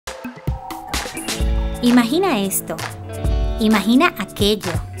Imagina esto. Imagina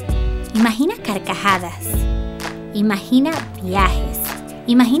aquello. Imagina carcajadas. Imagina viajes.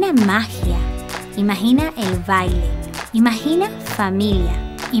 Imagina magia. Imagina el baile. Imagina familia.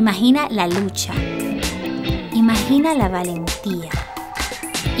 Imagina la lucha. Imagina la valentía.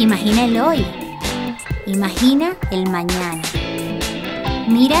 Imagina el hoy. Imagina el mañana.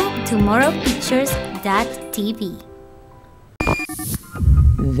 Mira Tomorrowpictures.TV.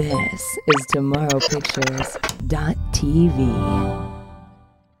 This is Tomorrowpictures.TV.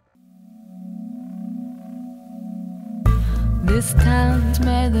 This town's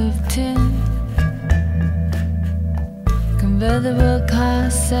made of tin. Convertible car,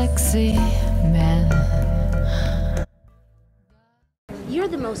 sexy man. You're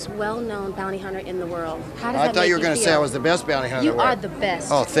the most well-known bounty hunter in the world. How does I that thought make you were going to feel? say I was the best bounty hunter in the You world. are the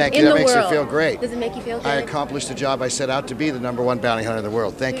best. Oh, thank you. In That the makes me world. feel great. Does it make you feel good? I accomplished the job I set out to be, the #1 bounty hunter in the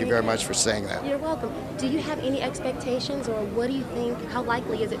world. Thank you very much for saying that. You're welcome. Do you have any expectations, or what do you think? How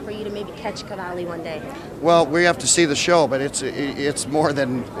likely is it for you to maybe catch Cavalli one day? Well, we have to see the show, but it's more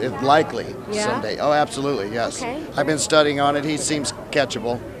than likely someday. Oh, absolutely, yes. Okay. I've been studying on it. He seems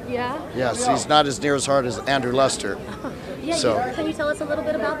catchable. Yeah? Yes, he's not as near as hard as Andrew Luster. Yeah, So. Can you tell us a little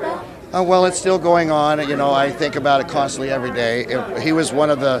bit about that? Well, it's still going on. You know, I think about it constantly every day. He was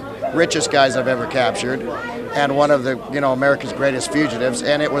one of the richest guys I've ever captured, and one of the, America's greatest fugitives,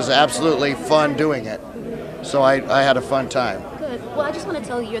 and it was absolutely fun doing it. So I had a fun time. Good. Well, I just want to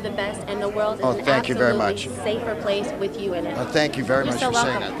tell you you're the best, and the world is an thank you very much. absolutely safer place with you in it. Thank you very You're much so for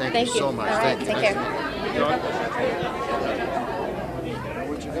saying welcome. that. Thank you so much. All right, Thank you. take care.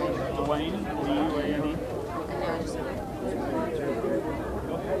 What's your name? Dwayne, D-U-A-N-E.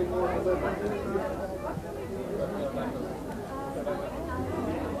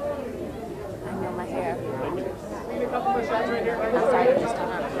 I know my hair. I'm sorry, you just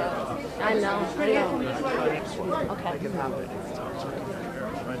don't have to. I know. Okay.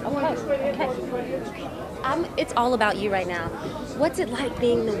 It's all about you right now. What's it like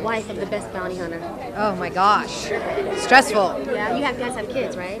being the wife of the best bounty hunter? Oh my gosh, stressful. Yeah, you guys have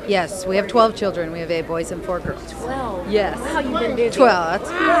kids, right? Yes, we have 12 children. We have 8 boys and 4 girls. 12. Yes. Wow, you've been busy. 12. That's,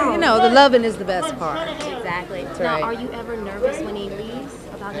 the loving is the best part. Exactly. That's now, right. are you ever nervous when he leaves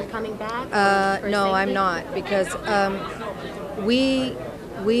about him coming back? No, I'm not, because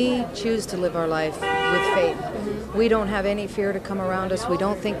we choose to live our life with faith. We don't have any fear to come around us. We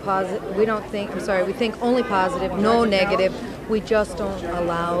don't think positive. We think only positive, no negative. We just don't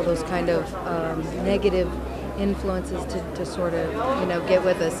allow those kind of negative influences to sort of, get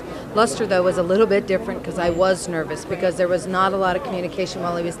with us. Luster, though, was a little bit different because I was nervous because there was not a lot of communication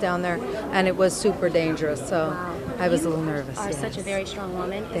while he was down there, and it was super dangerous, so I was a little nervous. You are such a very strong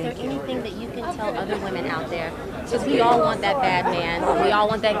woman. Thank Is there anything that you can tell other women out there? Because we all want that bad man. We all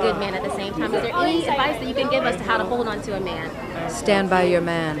want that good man at the same time. Is there any advice that you can give us to how to hold on to a man? Stand by your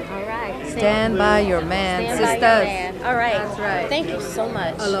man. All right. Stand by your man, Stand sisters. by your man. All right. That's right. Thank you so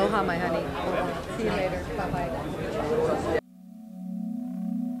much. Aloha, my honey. See you later. Bye-bye.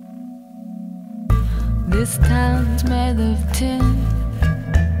 This town's made of tin.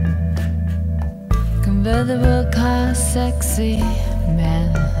 Convertible car, sexy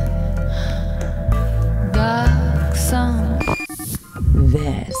man. Dark sun.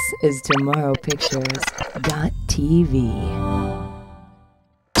 This is Tomorrowpictures.TV.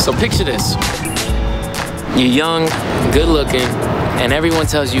 So picture this. You're young, good looking, and everyone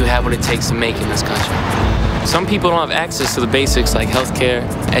tells you have what it takes to make it in this country. Some people don't have access to the basics like healthcare,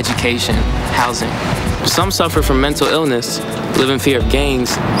 education, housing. Some suffer from mental illness, live in fear of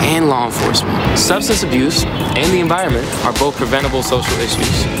gangs and law enforcement. Substance abuse and the environment are both preventable social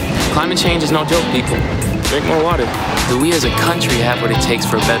issues. Climate change is no joke, people. Drink more water. Do we as a country have what it takes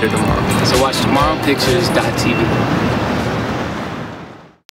for a better tomorrow? So watch Tomorrowpictures.TV.